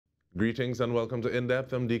Greetings and welcome to In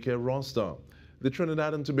Depth. I'm Dike Rostant. The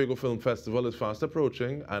Trinidad and Tobago Film Festival is fast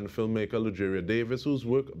approaching, and filmmaker Lagueria Davis, whose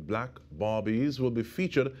work Black Barbies will be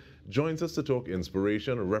featured, joins us to talk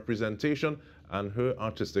inspiration, representation, and her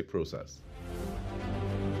artistic process.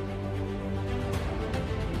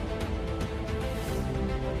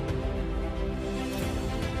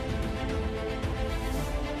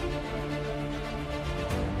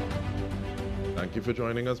 Thank you for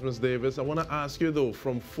joining us, Ms. Davis. I want to ask you, though,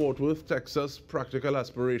 from Fort Worth, Texas, practical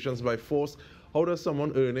aspirations by force, how does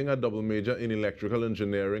someone earning a double major in electrical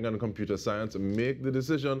engineering and computer science make the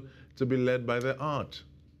decision to be led by their art?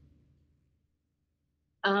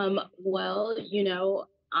 Well,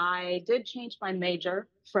 I did change my major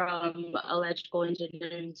from electrical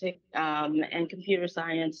engineering to and computer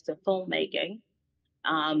science to filmmaking.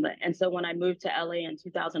 And so when I moved to LA in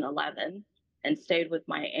 2011 and stayed with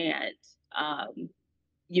my aunt, um,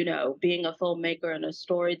 being a filmmaker and a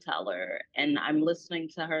storyteller, and I'm listening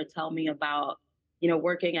to her tell me about,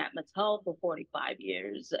 working at Mattel for 45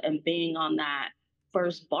 years and being on that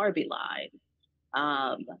first Barbie line.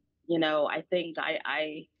 Um, I think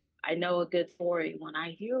I know a good story when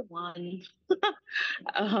I hear one.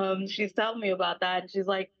 She's telling me about that, and she's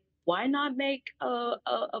like, "Why not make a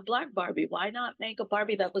Black Barbie? Why not make a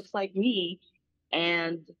Barbie that looks like me?"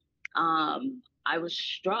 And I was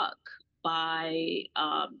struck by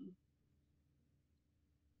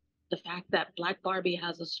the fact that Black Barbie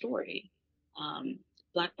has a story. Um,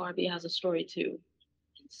 Black Barbie has a story too.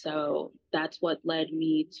 So that's what led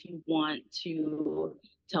me to want to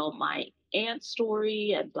tell my aunt's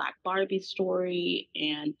story and Black Barbie's story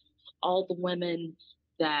and all the women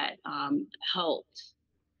that helped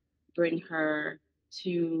bring her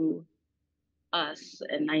to us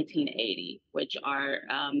in 1980, which are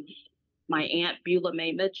my aunt Beulah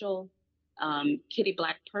Mae Mitchell, Kitty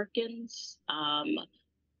Black Perkins,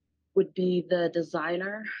 would be the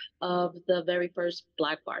designer of the very first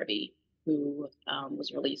Black Barbie, who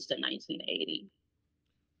was released in 1980.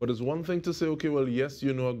 But it's one thing to say, okay, well, yes,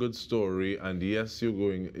 you know a good story, and yes,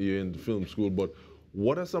 you're in film school, but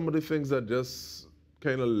what are some of the things that just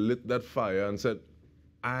kind of lit that fire and said,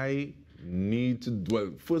 I need to,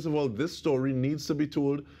 well, first of all, this story needs to be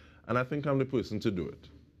told, and I think I'm the person to do it.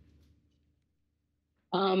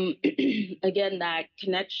 Um, Again, that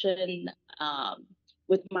connection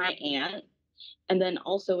with my aunt. And then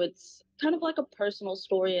also, it's kind of like a personal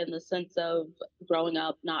story in the sense of growing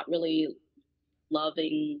up not really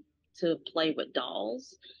loving to play with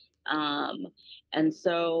dolls. Um, and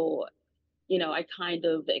so, I kind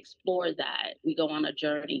of explore that. We go on a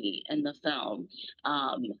journey in the film,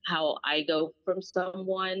 how I go from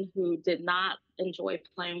someone who did not enjoy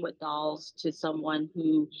playing with dolls to someone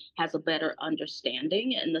who has a better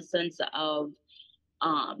understanding in the sense of,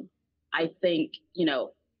 um, I think,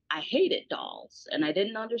 I hated dolls and I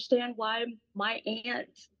didn't understand why my aunt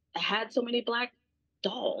had so many black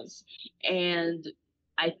dolls. And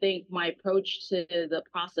I think my approach to the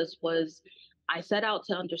process was I set out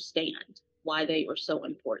to understand why they were so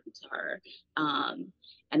important to her. Um,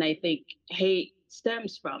 and I think hate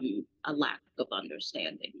stems from a lack of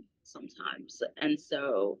understanding sometimes. And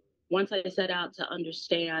so once I set out to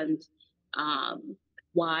understand um,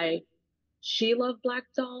 why she loved black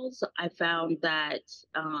dolls, I found that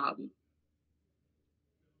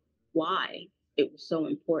why it was so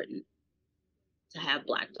important to have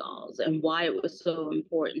black dolls and why it was so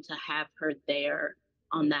important to have her there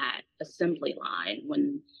on that assembly line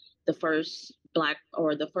when the first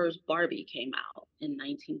Barbie came out in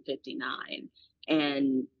 1959.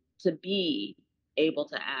 And to be able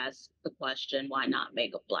to ask the question, why not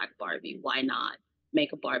make a black Barbie? Why not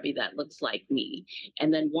make a Barbie that looks like me?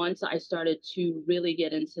 And then once I started to really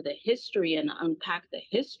get into the history and unpack the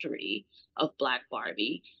history of Black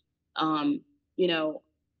Barbie, um, you know,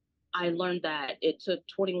 I learned that it took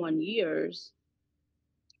 21 years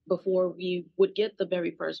before we would get the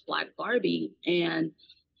very first Black Barbie. And,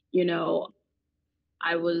 you know,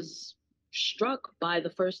 I was struck by the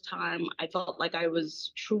first time I felt like I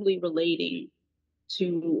was truly relating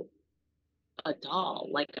to a doll.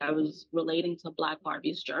 Like I was relating to Black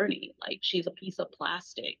Barbie's journey. Like she's a piece of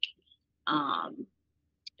plastic. Um,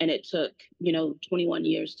 and it took, 21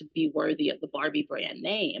 years to be worthy of the Barbie brand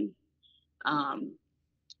name. Um,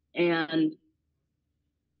 and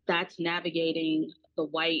that's navigating the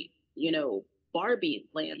white, Barbie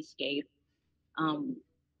landscape. Um,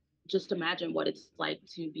 just imagine what it's like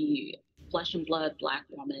to be flesh and blood Black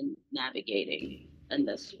woman navigating in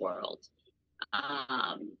this world.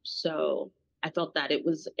 So I felt that it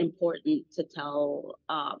was important to tell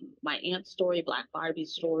my aunt's story, Black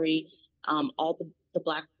Barbie's story, all the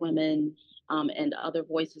Black women and other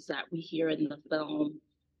voices that we hear in the film.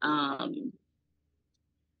 Um,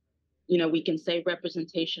 we can say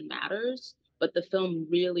representation matters, but the film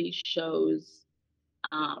really shows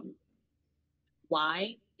um,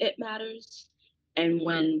 why it matters. And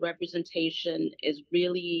when representation is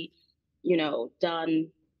really, done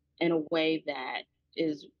in a way that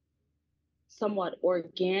is somewhat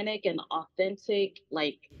organic and authentic,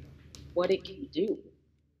 like what it can do.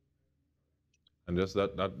 And just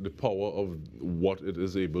that the power of what it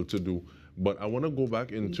is able to do. But I want to go back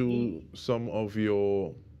Mm-hmm. into some of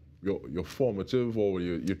your formative or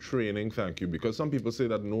your training. Thank you, because some people say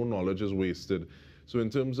that no knowledge is wasted. So in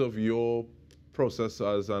terms of your process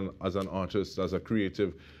as an artist, as a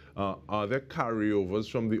creative, are there carryovers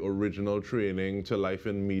from the original training to life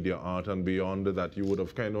in media art and beyond that you would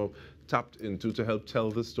have kind of tapped into to help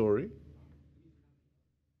tell the story?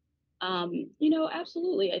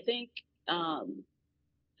 Absolutely. I think um,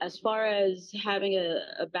 as far as having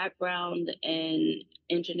a background in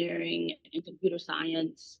engineering and computer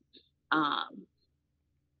science, um,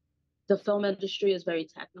 the film industry is very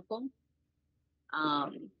technical.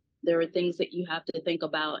 Um, there are things that you have to think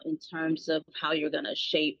about in terms of how you're going to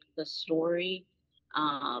shape the story,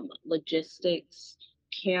 logistics,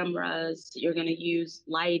 cameras, you're going to use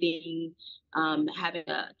lighting, having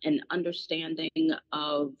an understanding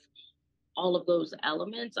of all of those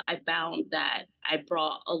elements. I found that I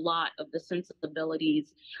brought a lot of the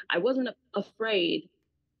sensibilities. I wasn't afraid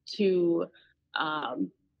to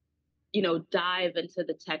um, dive into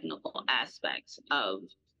the technical aspects of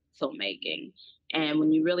filmmaking. And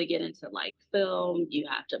when you really get into like film, you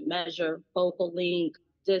have to measure focal length,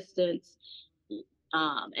 distance.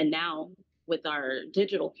 And now with our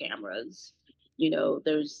digital cameras,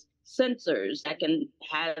 there's sensors that can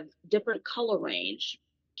have different color range,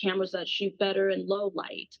 cameras that shoot better in low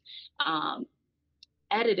light. Um,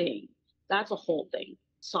 Editing, that's a whole thing,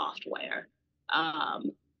 software.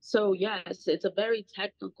 Um, so yes, it's a very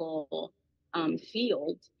technical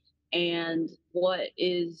field. And what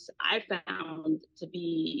is I found to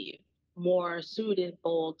be more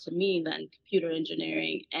suitable to me than computer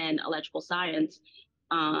engineering and electrical science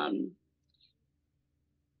um,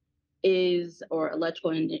 or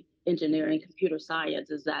engineering, computer science,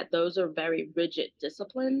 is that those are very rigid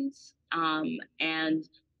disciplines. And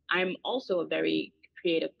I'm also a very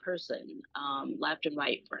creative person, left and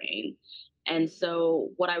right brain. And so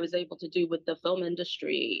what I was able to do with the film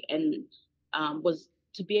industry and was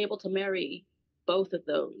to be able to marry both of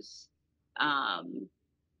those. Um,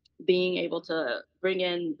 Being able to bring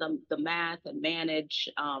in the math and manage.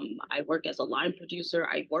 I work as a line producer.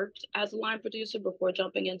 I worked as a line producer before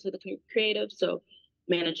jumping into the creative. So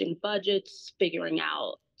managing budgets, figuring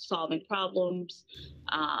out solving problems,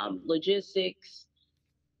 logistics,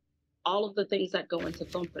 all of the things that go into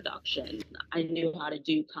film production, I knew how to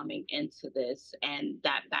do coming into this, and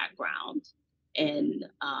that background in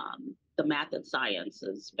the math and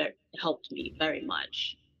sciences helped me very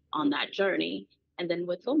much on that journey. And then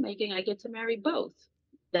with filmmaking, I get to marry both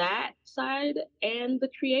that side and the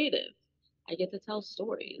creative. I get to tell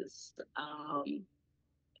stories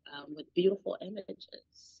with beautiful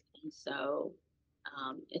images, and so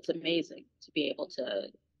it's amazing to be able to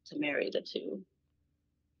marry the two.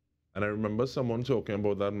 And I remember someone talking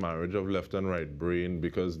about that marriage of left and right brain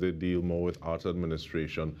because they deal more with art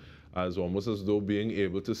administration as almost as though being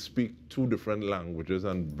able to speak two different languages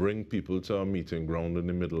and bring people to a meeting ground in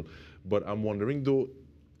the middle. But I'm wondering though,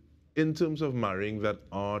 in terms of marrying that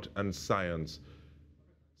art and science,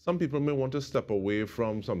 some people may want to step away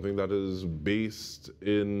from something that is based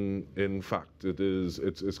in fact.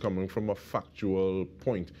 It's coming from a factual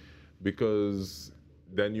point, because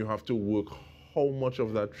then you have to work, how much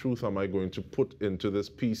of that truth am I going to put into this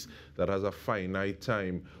piece that has a finite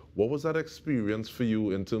time. What was that experience for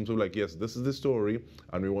you in terms of like, yes, this is the story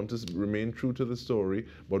and we want to remain true to the story,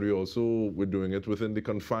 but we're doing it within the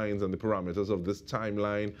confines and the parameters of this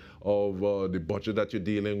timeline of the budget that you're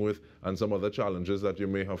dealing with and some other challenges that you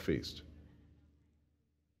may have faced?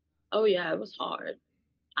 Oh yeah, it was hard.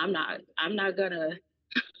 I'm not gonna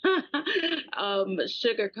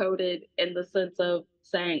sugarcoat it in the sense of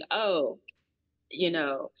saying, oh,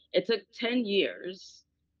 it took 10 years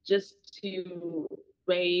just to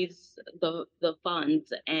raise the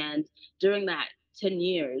funds. And during that 10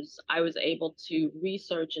 years, I was able to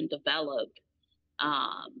research and develop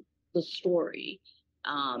um, the story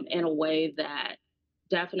in a way that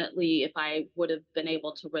definitely, if I would have been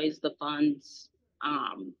able to raise the funds,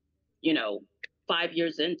 um, you know, 5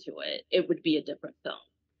 years into it, it would be a different film.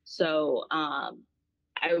 So I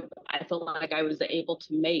I feel like I was able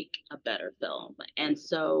to make a better film, and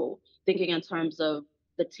so thinking in terms of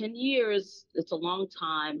the 10 years, it's a long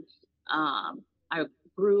time. I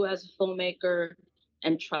grew as a filmmaker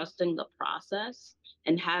and trusting the process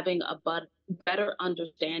and having a better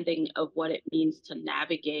understanding of what it means to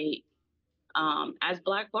navigate, as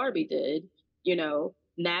Black Barbie did,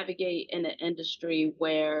 navigate in an industry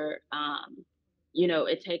where,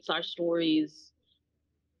 it takes our stories,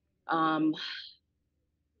 um,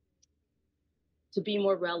 to be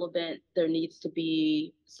more relevant. There needs to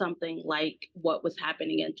be something like what was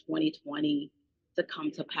happening in 2020 to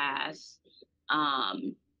come to pass,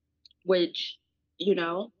 um, which, you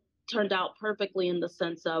know, turned out perfectly in the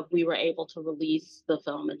sense of we were able to release the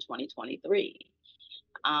film in 2023,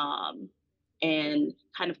 um, and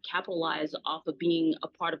kind of capitalize off of being a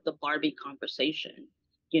part of the Barbie conversation.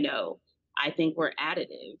 You know, I think we're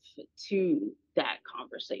additive to that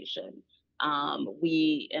conversation.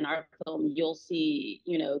 We, in our film, you'll see,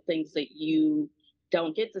 things that you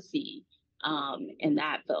don't get to see, in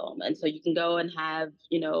that film. And so you can go and have,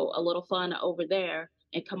 a little fun over there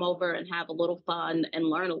and come over and have a little fun and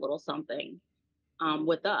learn a little something,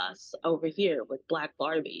 with us over here with Black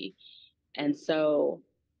Barbie. And so,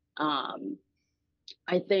 um,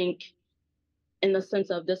 I think, in the sense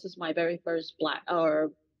of this is my very first Black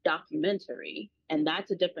or documentary, and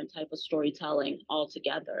that's a different type of storytelling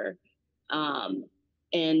altogether. Um,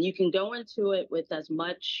 and you can go into it with as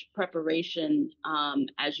much preparation,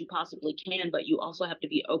 as you possibly can, but you also have to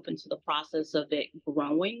be open to the process of it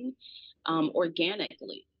growing,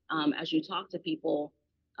 organically. As you talk to people,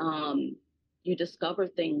 um, you discover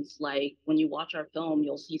things like when you watch our film,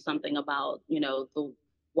 you'll see something about, the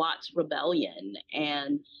Watts Rebellion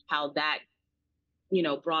and how that,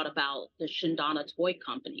 brought about the Shindana Toy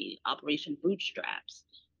Company, Operation Bootstraps,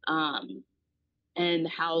 um, and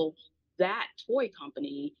how that toy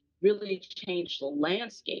company really changed the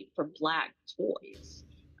landscape for Black toys,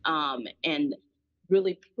 and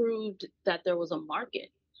really proved that there was a market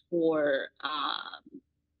for,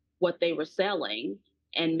 what they were selling,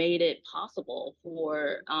 and made it possible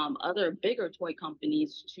for, other bigger toy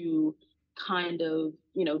companies to kind of,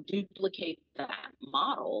 duplicate that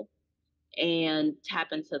model and tap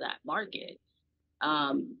into that market.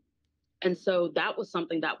 Um, and so that was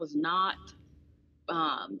something that was not,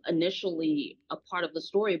 initially a part of the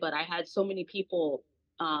story, but I had so many people,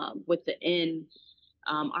 within,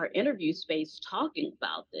 our interview space talking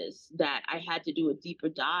about this that I had to do a deeper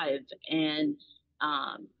dive and,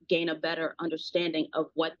 gain a better understanding of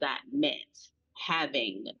what that meant,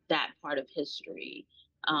 having that part of history,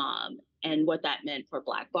 and what that meant for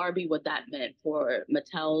Black Barbie, what that meant for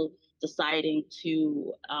Mattel deciding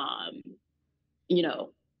to, you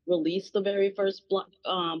know, release the very first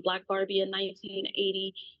Black Barbie in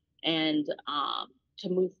 1980, and, to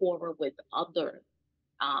move forward with other,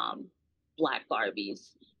 um, Black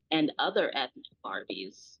Barbies and other ethnic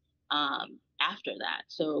Barbies, after that.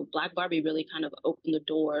 So Black Barbie really kind of opened the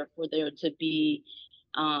door for there to be,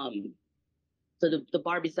 um, the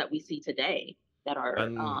Barbies that we see today that are,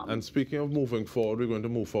 And speaking of moving forward, we're going to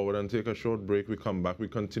move forward and take a short break. We come back, we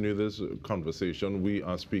continue this conversation. We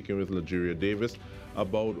are speaking with Lagueria Davis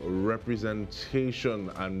about representation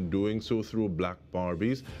and doing so through Black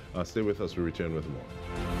Barbies. Stay with us, we return with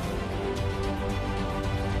more.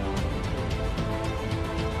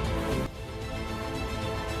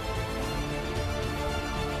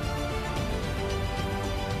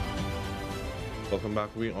 Welcome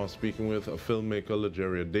back. We are speaking with filmmaker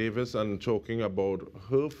Lagueria Davis and talking about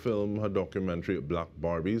her film, her documentary, Black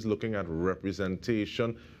Barbies, looking at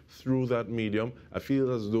representation through that medium. I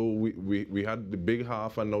feel as though we had the big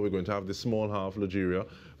half and now we're going to have the small half, Lagueria.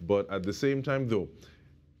 But at the same time, though,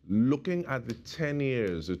 looking at the 10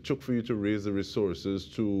 years it took for you to raise the resources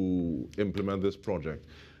to implement this project,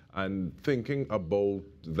 and thinking about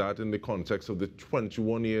that in the context of the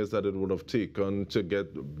 21 years that it would have taken to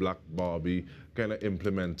get Black Barbie kind of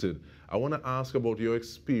implemented, I want to ask about your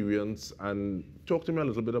experience and talk to me a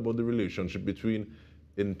little bit about the relationship between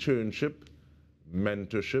internship,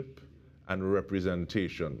 mentorship, and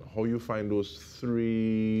representation. How you find those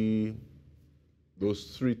three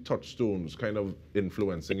touchstones kind of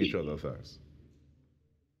influencing each other. Thanks.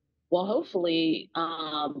 well, hopefully,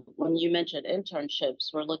 when you mentioned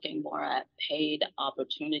internships, we're looking more at paid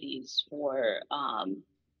opportunities for,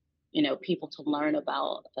 people to learn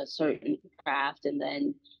about a certain craft. And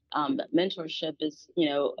then, mentorship is,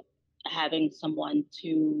 having someone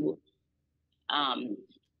to, um,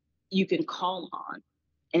 you can call on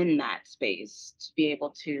in that space to be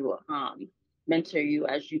able to, mentor you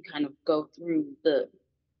as you kind of go through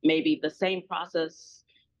maybe the same process,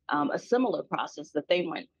 a similar process that they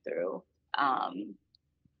went through. Um,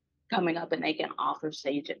 coming up and they can offer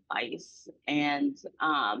sage advice. And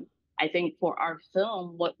I think for our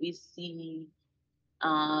film, what we see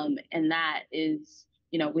and that is,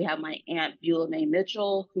 we have my aunt Beulah May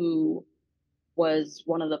Mitchell, who was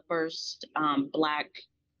one of the first Black.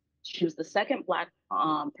 She was the second Black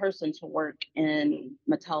person to work in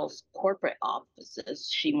Mattel's corporate offices.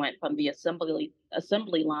 She went from the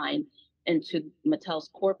assembly line into Mattel's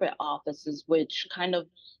corporate offices, which kind of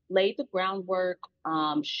laid the groundwork.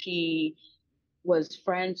 She was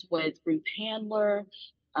friends with Ruth Handler.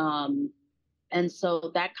 Um, and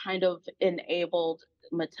so that kind of enabled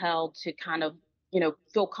Mattel to kind of,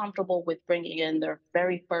 feel comfortable with bringing in their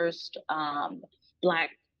very first Black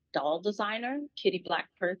doll designer, Kitty Black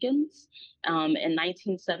Perkins, in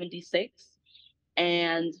 1976.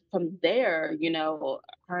 And from there,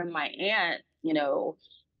 her and my aunt,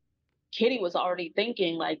 Kitty was already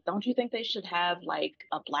thinking, like, don't you think they should have like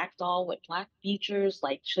a Black doll with Black features?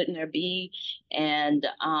 Like, shouldn't there be? And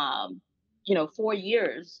 4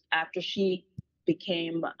 years after she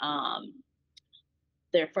became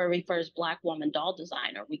their very first Black woman doll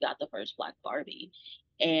designer, we got the first Black Barbie.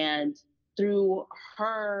 And through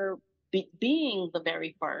her being the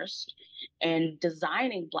very first and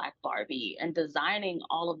designing Black Barbie and designing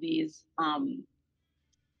all of these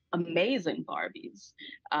amazing Barbies,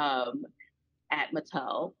 um, at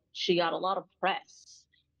Mattel, she got a lot of press,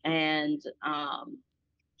 and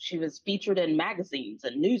she was featured in magazines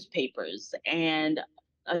and newspapers. And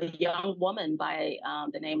a young woman by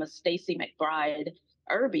the name of Stacy McBride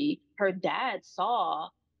Irby, her dad saw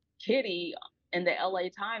Kitty in the LA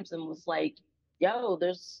Times and was like, "Yo,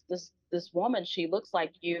 there's this woman. She looks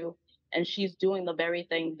like you, and she's doing the very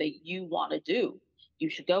thing that you want to do. You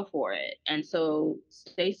should go for it." And so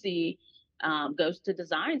Stacy goes to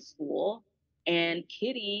design school, and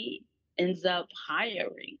Kitty ends up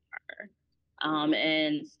hiring her.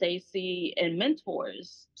 And Stacy and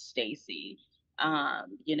mentors Stacy.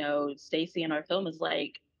 Stacy in our film is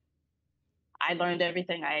like, I learned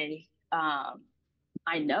everything I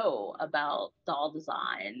know about doll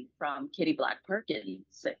design from Kitty Black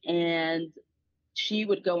Perkins, and she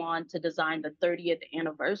would go on to design the 30th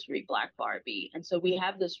anniversary Black Barbie. And so we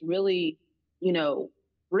have this really,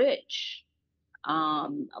 rich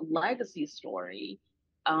legacy story,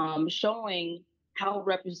 showing how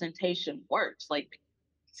representation works. Like,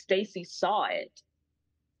 Stacy saw it.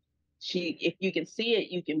 If you can see it,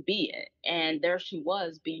 you can be it. And there she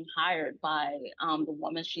was being hired by the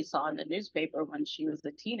woman she saw in the newspaper when she was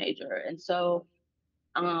a teenager. And so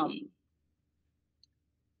um,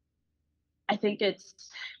 I think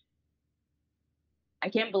I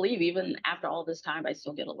can't believe even after all this time, I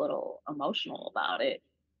still get a little emotional about it.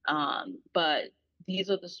 But these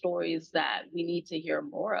are the stories that we need to hear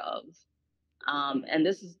more of. And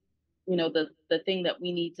this is, the thing that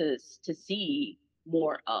we need to see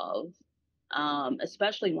more of,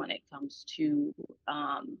 especially when it comes to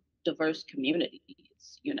diverse communities.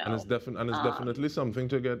 And it's Um, definitely something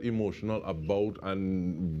to get emotional about,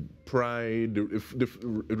 and pride. If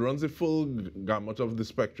it runs the full gamut of the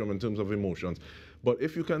spectrum in terms of emotions, but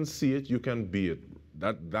if you can see it, you can be it.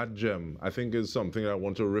 That gem, I think, is something I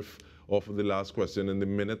want to riff off of the last question in the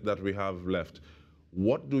minute that we have left.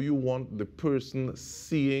 What do you want the person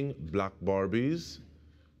seeing Black Barbies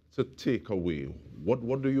to take away?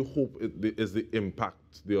 What do you hope is the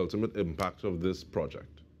impact, the ultimate impact of this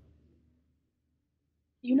project?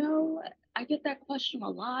 you know, I get that question a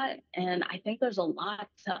lot, and I think there's a lot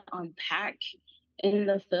to unpack in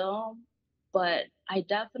the film, but I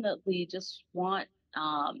definitely just want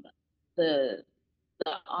um, the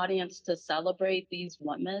the audience to celebrate these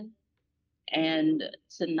women and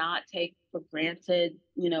to not take for granted,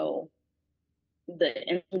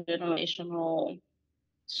 the intergenerational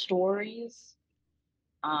stories,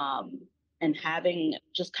 um, and having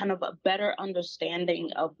just kind of a better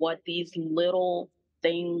understanding of what these little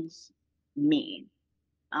things mean.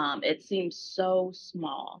 It seems so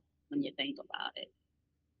small when you think about it.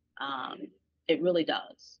 Um, it really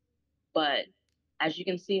does. But as you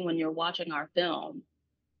can see when you're watching our film,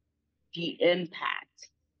 the impact,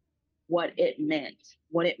 what it meant,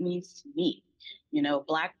 what it means to me.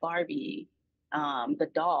 Black Barbie, the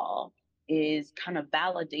doll, is kind of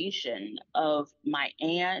validation of my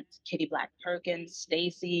aunt, Kitty Black Perkins,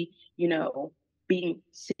 Stacy, being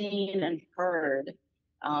seen and heard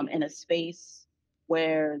in a space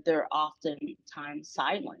where they're oftentimes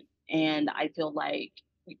silent. And I feel like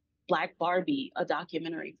Black Barbie, a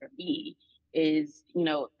documentary for me, is,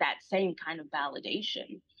 that same kind of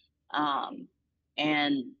validation. Um,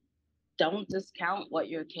 and don't discount what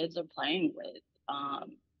your kids are playing with.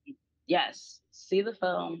 Yes, see the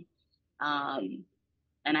film. Um,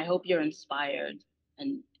 And I hope you're inspired.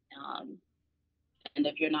 And um, and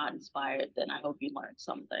if you're not inspired, then I hope you learned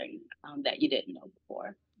something that you didn't know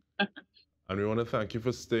before. And we want to thank you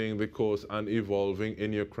for staying the course and evolving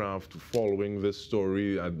in your craft, following this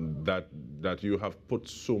story and that you have put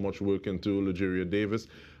so much work into, Lagueria Davis,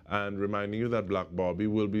 and reminding you that Black Barbie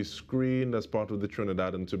will be screened as part of the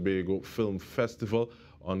Trinidad and Tobago Film Festival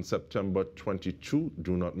on September 22.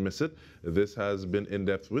 Do not miss it. This has been In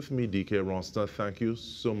Depth with me, Dike Rostant. Thank you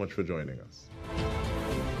so much for joining us.